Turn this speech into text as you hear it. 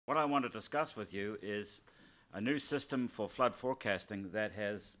What I want to discuss with you is a new system for flood forecasting that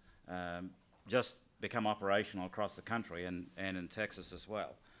has just become operational across the country and in Texas as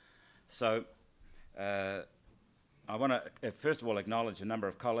well. So I want to first of all acknowledge a number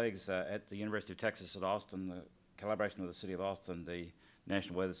of colleagues at the University of Texas at Austin, the collaboration with the City of Austin, the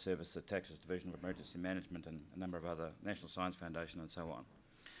National Weather Service, the Texas Division of Emergency Management, and a number of other, National Science Foundation and so on.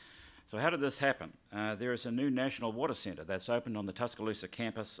 So how did this happen? There is a new National Water Center that's opened on the Tuscaloosa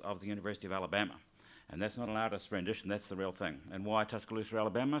campus of the University of Alabama. And that's not an artist's rendition, that's the real thing. And why Tuscaloosa,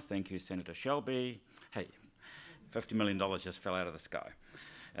 Alabama? Thank you, Senator Shelby. Hey, $50 million just fell out of the sky.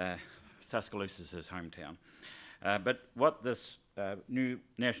 Tuscaloosa is his hometown. But what this new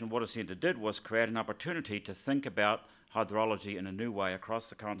National Water Center did was create an opportunity to think about hydrology in a new way across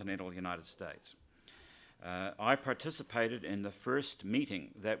the continental United States. I participated in the first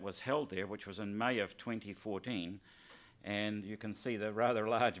meeting that was held there, which was in May of 2014, and you can see the rather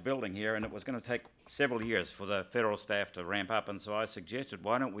large building here, and it was going to take several years for the federal staff to ramp up, and so I suggested,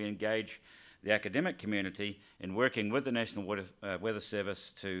 why don't we engage the academic community in working with the National Weather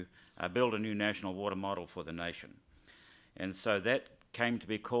Service to build a new national water model for the nation. And so that came to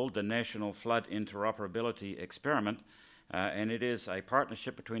be called the National Flood Interoperability Experiment, and it is a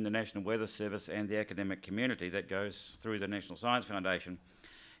partnership between the National Weather Service and the academic community that goes through the National Science Foundation.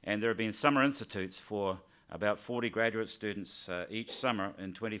 And there have been summer institutes for about 40 graduate students each summer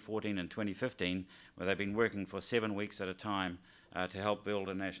in 2014 and 2015, where they've been working for 7 weeks at a time to help build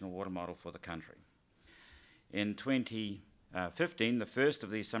a national water model for the country. In 2015, the first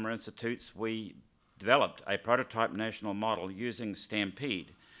of these summer institutes, we developed a prototype national model using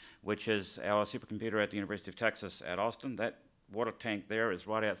Stampede, which is our supercomputer at the University of Texas at Austin. That water tank there is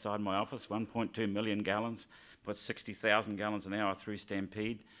right outside my office, 1.2 million gallons, puts 60,000 gallons an hour through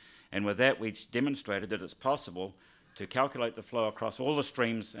Stampede. And with that, we demonstrated that it's possible to calculate the flow across all the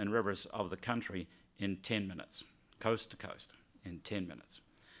streams and rivers of the country in 10 minutes, coast to coast, in 10 minutes.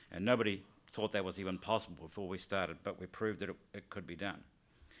 And nobody thought that was even possible before we started, but we proved that it could be done.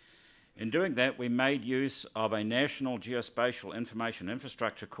 In doing that, we made use of a national geospatial information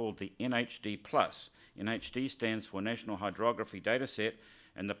infrastructure called the NHD+. NHD stands for National Hydrography Dataset,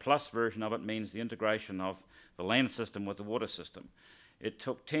 and the plus version of it means the integration of the land system with the water system. It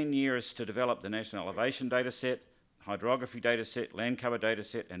took 10 years to develop the National Elevation Dataset, Hydrography Dataset, Land Cover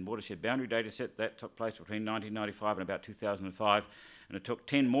Dataset, and Watershed Boundary Dataset. That took place between 1995 and about 2005, and it took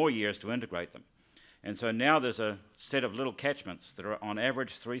 10 more years to integrate them. And so now there's a set of little catchments that are on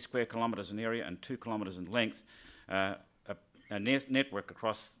average 3 square kilometres in area and 2 kilometres in length, a network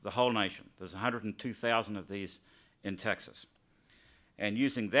across the whole nation. There's 102,000 of these in Texas. And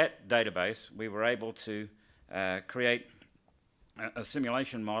using that database, we were able to create a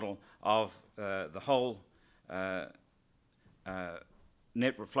simulation model of the whole flow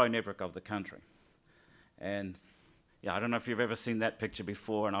network of the country. And yeah, I don't know if you've ever seen that picture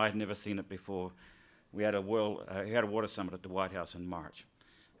before, and I had never seen it before. We had a water summit at the White House in March.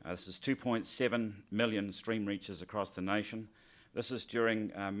 This is 2.7 million stream reaches across the nation. This is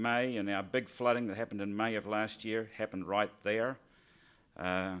during May, and our big flooding that happened in May of last year happened right there.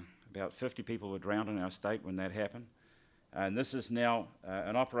 About 50 people were drowned in our state when that happened. And this is now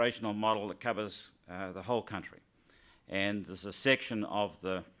an operational model that covers the whole country. And there's a section of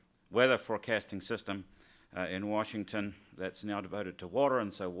the weather forecasting system in Washington that's now devoted to water,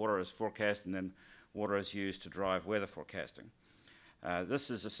 and so water is forecast and then water is used to drive weather forecasting. This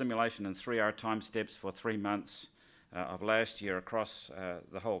is a simulation in 3-hour time steps for 3 months of last year across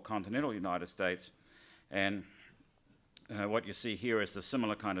the whole continental United States. And what you see here is the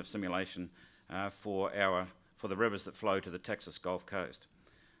similar kind of simulation for the rivers that flow to the Texas Gulf Coast.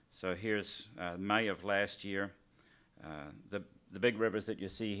 So here's May of last year. The big rivers that you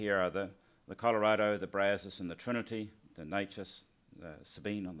see here are the Colorado, the Brazos, and the Trinity, the Neches, the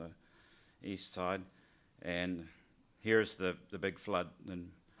Sabine on the east side. And here's the big flood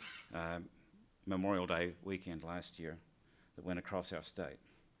in Memorial Day weekend last year that went across our state.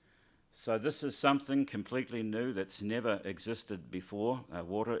 So this is something completely new that's never existed before.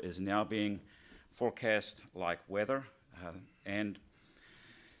 Water is now being forecast like weather, and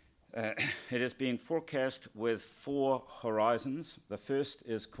it is being forecast with 4 horizons. The first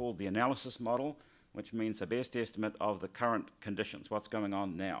is called the analysis model, which means a best estimate of the current conditions, what's going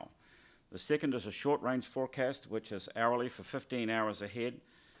on now. The second is a short-range forecast, which is hourly for 15 hours ahead.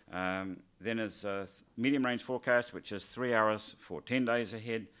 Then is a medium-range forecast, which is 3 hours for 10 days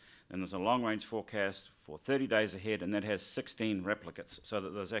ahead. Then there's a long-range forecast for 30 days ahead, and that has 16 replicates, so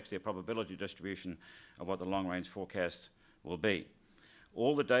that there's actually a probability distribution of what the long-range forecast will be.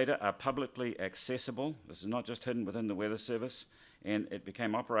 All the data are publicly accessible. This is not just hidden within the Weather Service, and it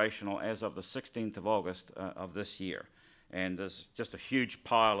became operational as of the 16th of August of this year. And there's just a huge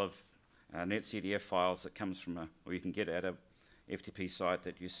pile of NetCDF files that comes from or you can get at a FTP site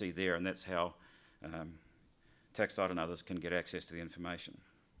that you see there, and that's how TxDOT and others can get access to the information.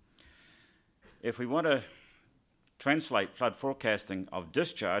 If we want to translate flood forecasting of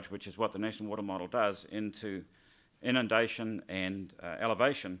discharge, which is what the National Water Model does, into inundation and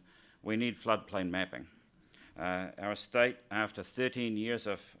elevation, we need floodplain mapping. Our state, after 13 years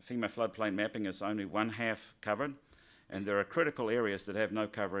of FEMA floodplain mapping, is only 1/2 covered, and there are critical areas that have no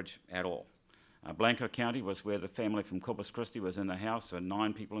coverage at all. Blanco County was where the family from Corpus Christi was in the house. There were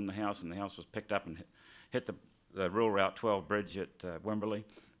 9 people in the house, and the house was picked up and hit the Rural Route 12 bridge at Wimberley.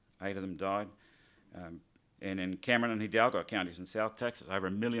 8 of them died. And in Cameron and Hidalgo counties in South Texas, over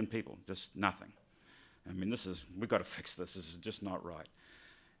 1 million people, just nothing. I mean, we've got to fix this. This is just not right.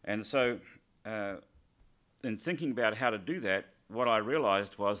 And so in thinking about how to do that, what I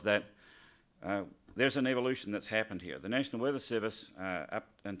realized was that there's an evolution that's happened here. The National Weather Service, up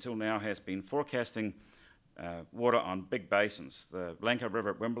until now, has been forecasting water on big basins. The Blanco River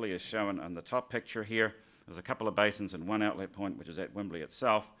at Wimberley is shown on the top picture here. There's a couple of basins and 1 outlet point, which is at Wimberley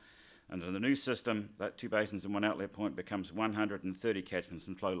itself. Under the new system, that 2 basins and 1 outlet point becomes 130 catchments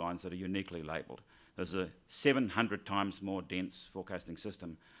and flow lines that are uniquely labelled. There's a 700 times more dense forecasting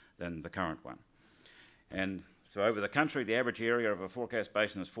system than the current one. And so over the country, the average area of a forecast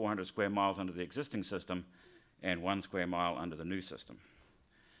basin is 400 square miles under the existing system and 1 square mile under the new system.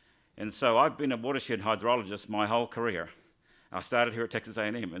 And so I've been a watershed hydrologist my whole career. I started here at Texas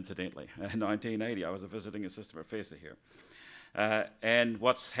A&M, incidentally. In 1980, I was a visiting assistant professor here. And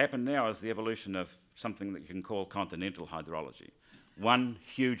what's happened now is the evolution of something that you can call continental hydrology. One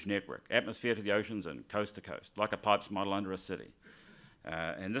huge network, atmosphere to the oceans and coast to coast, like a pipes model under a city.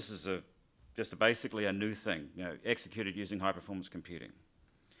 And this is just basically a new thing, executed using high-performance computing.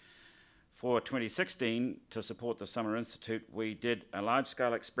 For 2016, to support the Summer Institute, we did a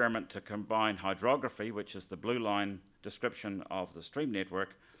large-scale experiment to combine hydrography, which is the blue line description of the stream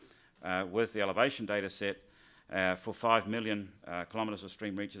network, with the elevation data set for 5 million kilometres of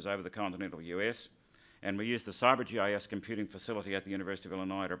stream reaches over the continental US. And we used the CyberGIS computing facility at the University of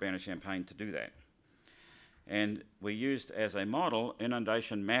Illinois at Urbana-Champaign to do that. And we used as a model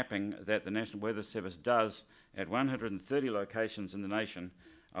inundation mapping that the National Weather Service does at 130 locations in the nation,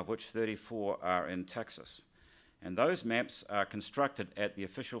 of which 34 are in Texas. And those maps are constructed at the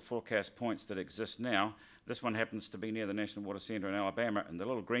official forecast points that exist now. This one happens to be near the National Water Center in Alabama, and the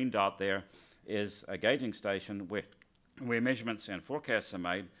little green dot there is a gauging station where measurements and forecasts are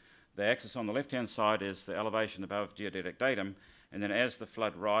made. The axis on the left-hand side is the elevation above geodetic datum, and then as the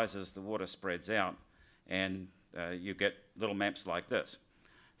flood rises, the water spreads out, and you get little maps like this.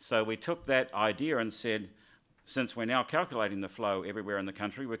 So we took that idea and said, since we're now calculating the flow everywhere in the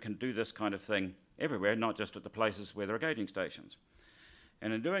country, we can do this kind of thing everywhere, not just at the places where there are gauging stations.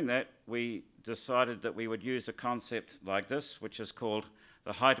 And in doing that, we decided that we would use a concept like this, which is called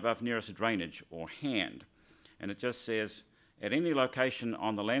the height above nearest drainage, or HAND. And it just says, at any location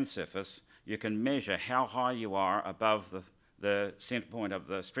on the land surface, you can measure how high you are above the center point of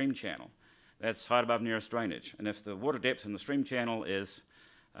the stream channel. That's height above nearest drainage. And if the water depth in the stream channel is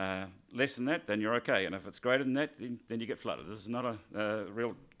less than that, then you're okay. And if it's greater than that, then you get flooded. This is not a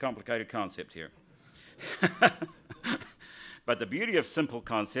real complicated concept here. But the beauty of simple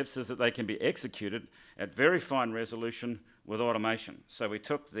concepts is that they can be executed at very fine resolution with automation. So we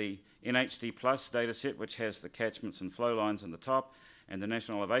took the NHD Plus data set, which has the catchments and flow lines on the top, and the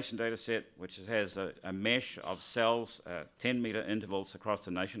National Elevation data set, which has a mesh of cells, 10-metre intervals across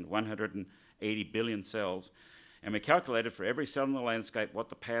the nation, 180 billion cells. And we calculated for every cell in the landscape what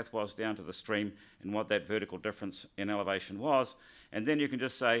the path was down to the stream and what that vertical difference in elevation was. And then you can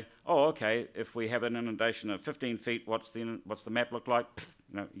just say, oh, okay, if we have an inundation of 15 feet, what's the map look like?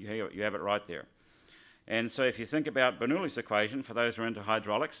 You have it right there. And so if you think about Bernoulli's equation, for those who are into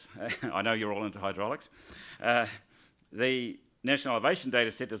hydraulics, I know you're all into hydraulics, the National Elevation data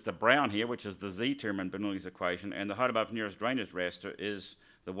set is the brown here, which is the Z term in Bernoulli's equation, and the height above nearest drainage raster is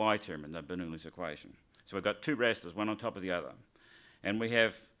the Y term in the Bernoulli's equation. So we've got 2 rasters, one on top of the other. And we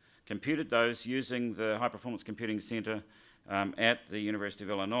have computed those using the High Performance Computing Center at the University of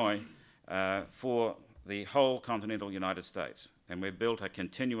Illinois for the whole continental United States. And we've built a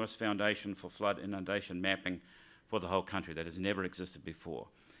continuous foundation for flood inundation mapping for the whole country that has never existed before.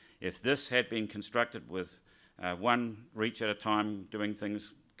 If this had been constructed with one reach at a time, doing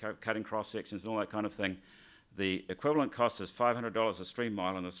things, cutting cross-sections and all that kind of thing, the equivalent cost is $500 a stream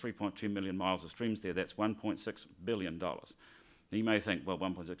mile, and there's 3.2 million miles of streams there. That's $1.6 billion. You may think, well,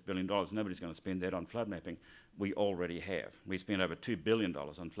 $1.6 billion, nobody's going to spend that on flood mapping. We already have. We spent over $2 billion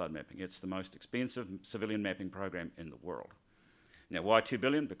on flood mapping. It's the most expensive civilian mapping program in the world. Now, why $2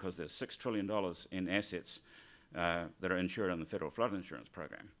 billion? Because there's $6 trillion in assets that are insured on the federal flood insurance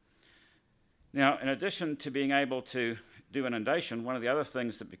program. Now, in addition to being able to do inundation, one of the other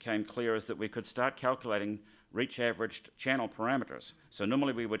things that became clear is that we could start calculating reach averaged channel parameters. So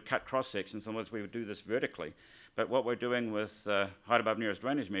normally we would cut cross sections, in other words we would do this vertically, but what we're doing with height above nearest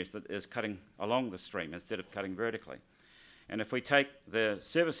drainage method is cutting along the stream instead of cutting vertically. And if we take the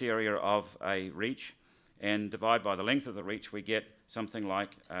surface area of a reach and divide by the length of the reach, we get something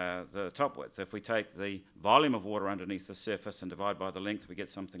like the top width. If we take the volume of water underneath the surface and divide by the length, we get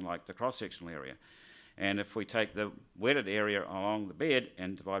something like the cross-sectional area. And if we take the wetted area along the bed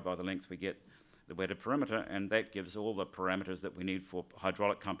and divide by the length, we get the wetted perimeter, and that gives all the parameters that we need for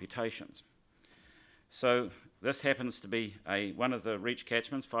hydraulic computations. So this happens to be one of the reach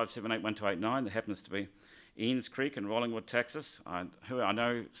catchments, 5781289, that happens to be Eanes Creek in Rollingwood, Texas. I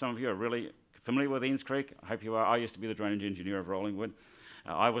know some of you are really familiar with Eanes Creek. I hope you are. I used to be the drainage engineer of Rollingwood.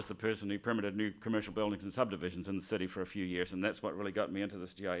 I was the person who permitted new commercial buildings and subdivisions in the city for a few years, and that's what really got me into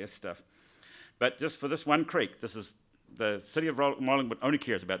this GIS stuff. But just for this one creek, this is the city of Rollingwood only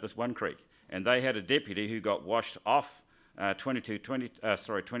cares about this one creek, and they had a deputy who got washed off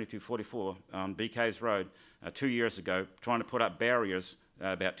 2244 on BK's Road 2 years ago, trying to put up barriers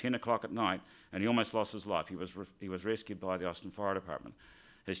about 10 o'clock at night, and he almost lost his life. He was rescued by the Austin Fire Department.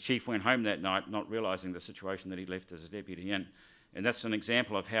 His chief went home that night not realising the situation that he'd left as a deputy in. And that's an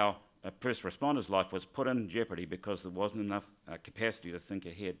example of how a first responder's life was put in jeopardy because there wasn't enough capacity to think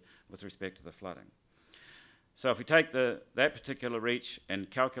ahead with respect to the flooding. So if we take that particular reach and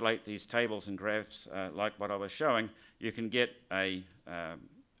calculate these tables and graphs like what I was showing, you can get a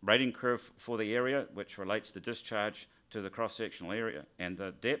rating curve for the area which relates the discharge to the cross-sectional area and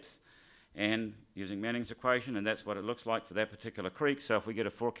the depth, and using Manning's equation, and that's what it looks like for that particular creek. So if we get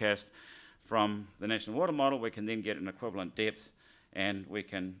a forecast from the National Water Model, we can then get an equivalent depth, and we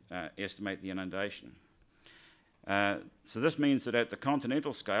can estimate the inundation. So this means that at the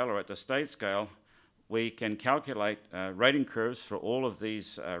continental scale, or at the state scale, we can calculate rating curves for all of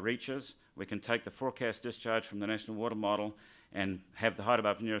these reaches. We can take the forecast discharge from the National Water Model and have the height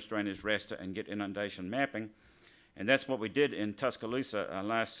above nearest drainage raster and get inundation mapping. And that's what we did in Tuscaloosa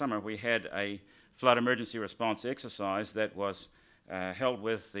last summer. We had a flood emergency response exercise that was held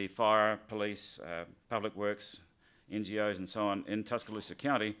with the fire, police, public works, NGOs and so on in Tuscaloosa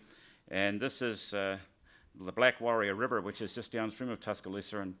County. And this is the Black Warrior River, which is just downstream of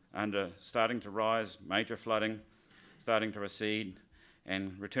Tuscaloosa and starting to rise, major flooding, starting to recede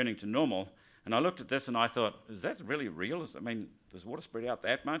and returning to normal. And I looked at this and I thought, is that really real? I mean, does water spread out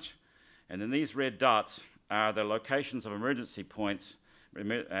that much? And then these red dots are the locations of emergency points,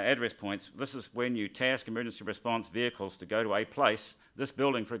 address points. This is when you task emergency response vehicles to go to a place. This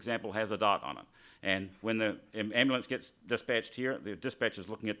building, for example, has a dot on it. And when the ambulance gets dispatched here, the dispatcher's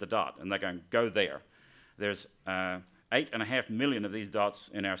looking at the dot, and they're going, go there. There's 8.5 million of these dots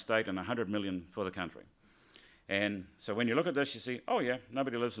in our state and 100 million for the country. And so when you look at this, you see, oh yeah,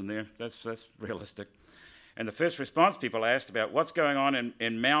 nobody lives in there. That's realistic. And the first response people asked about what's going on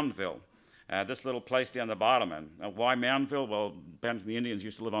in Moundville. This little place down the bottom. And why Moundville? Well, apparently the Indians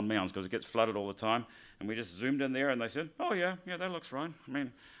used to live on mounds because it gets flooded all the time. And we just zoomed in there and they said, oh yeah, that looks right. I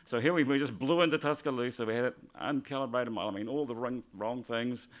mean, so here we just blew into Tuscaloosa. We had it uncalibrated model. I mean, all the wrong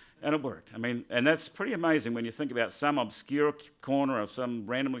things, and it worked. I mean, and that's pretty amazing when you think about some obscure corner of some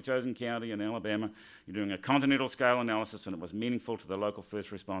randomly chosen county in Alabama. You're doing a continental scale analysis and it was meaningful to the local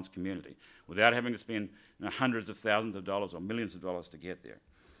first response community without having to spend hundreds of thousands of dollars or millions of dollars to get there.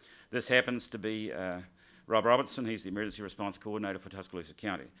 This happens to be Rob Robertson. He's the Emergency Response Coordinator for Tuscaloosa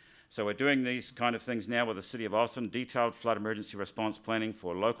County. So we're doing these kind of things now with the City of Austin, detailed flood emergency response planning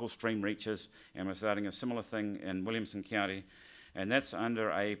for local stream reaches, and we're starting a similar thing in Williamson County. And that's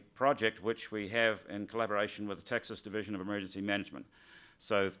under a project which we have in collaboration with the Texas Division of Emergency Management.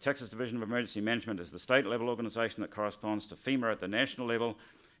 So the Texas Division of Emergency Management is the state-level organization that corresponds to FEMA at the national level,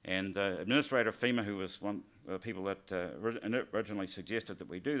 and the administrator of FEMA, who was one of the people that originally suggested that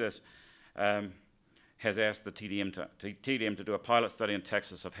we do this, has asked the TDM to do a pilot study in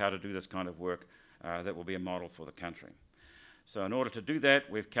Texas of how to do this kind of work that will be a model for the country. So in order to do that,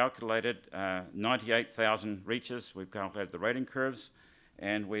 we've calculated 98,000 reaches, we've calculated the rating curves,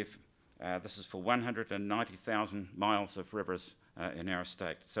 and this is for 190,000 miles of rivers in our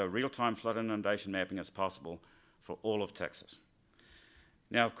state. So real-time flood inundation mapping is possible for all of Texas.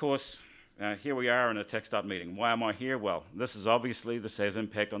 Now, of course, here we are in a TxDOT meeting. Why am I here? Well, this has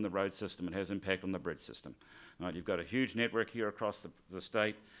impact on the road system. It has impact on the bridge system. Right, you've got a huge network here across the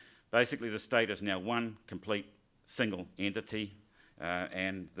state. Basically, the state is now one complete single entity,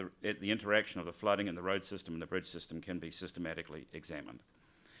 and the interaction of the flooding and the road system and the bridge system can be systematically examined.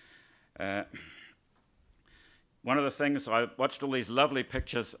 One of the things, I watched all these lovely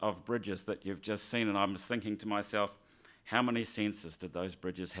pictures of bridges that you've just seen, and I was thinking to myself, how many sensors did those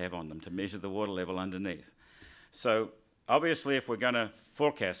bridges have on them to measure the water level underneath? So obviously, if we're going to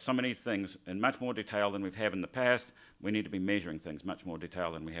forecast so many things in much more detail than we've had in the past, we need to be measuring things much more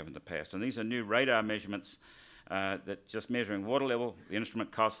detail than we have in the past. And these are new radar measurements that just measuring water level. The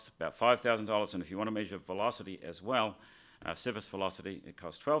instrument costs about $5,000, and if you want to measure velocity as well, surface velocity, it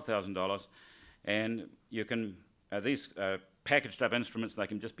costs $12,000. And you can, these packaged up instruments, they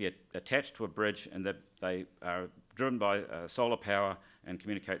can just be attached to a bridge, and that they are driven by solar power and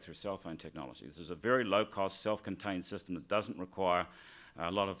communicate through cell phone technology. This is a very low-cost, self-contained system that doesn't require a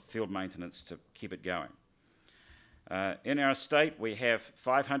lot of field maintenance to keep it going. In our state, we have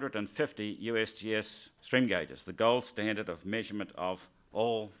 550 USGS stream gauges, the gold standard of measurement of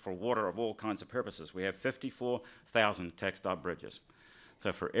for water of all kinds of purposes. We have 54,000 TxDOT bridges.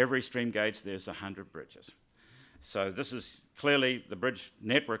 So for every stream gauge, there's 100 bridges. So this is clearly the bridge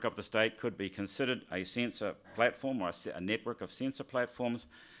network of the state could be considered a sensor platform or a network of sensor platforms,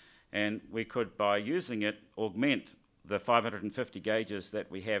 and we could, by using it, augment the 550 gauges that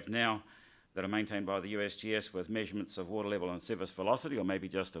we have now that are maintained by the USGS with measurements of water level and surface velocity, or maybe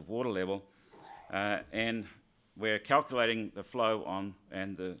just of water level, and we're calculating the flow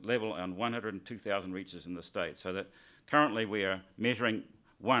and the level on 102,000 reaches in the state, so that currently we are measuring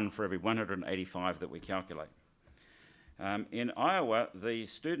one for every 185 that we calculate. In Iowa, the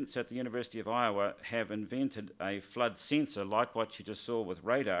students at the University of Iowa have invented a flood sensor like what you just saw with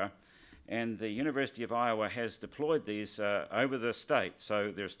radar, and the University of Iowa has deployed these over the state.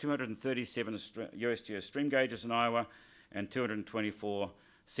 So there's 237 USGS stream gauges in Iowa and 224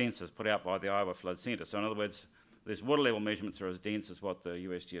 sensors put out by the Iowa Flood Center. So in other words, these water level measurements are as dense as what the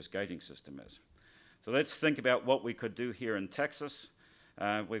USGS gauging system is. So let's think about what we could do here in Texas.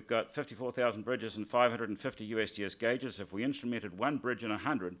 We've got 54,000 bridges and 550 USGS gauges. If we instrumented one bridge in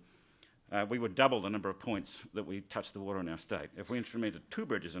 100, we would double the number of points that we touch the water in our state. If we instrumented two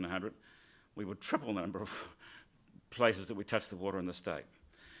bridges in 100, we would triple the number of places that we touch the water in the state.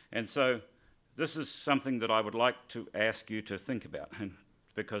 And so this is something that I would like to ask you to think about,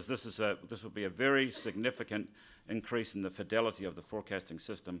 because this will be a very significant increase in the fidelity of the forecasting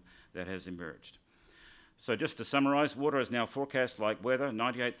system that has emerged. So just to summarize, water is now forecast like weather,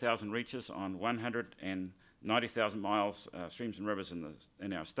 98,000 reaches on 190,000 miles, streams and rivers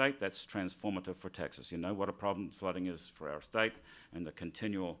in our state. That's transformative for Texas. You know what a problem flooding is for our state and the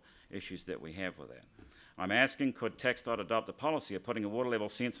continual issues that we have with that. I'm asking, could TxDOT adopt a policy of putting a water level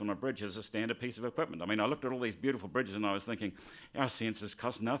sensor on a bridge as a standard piece of equipment? I mean, I looked at all these beautiful bridges and I was thinking, our sensors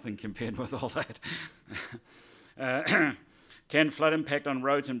cost nothing compared with all that. Can flood impact on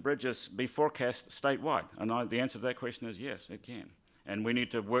roads and bridges be forecast statewide? And the answer to that question is yes, it can. And we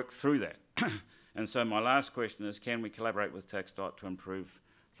need to work through that. And so my last question is, can we collaborate with TxDOT to improve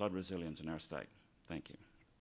flood resilience in our state? Thank you.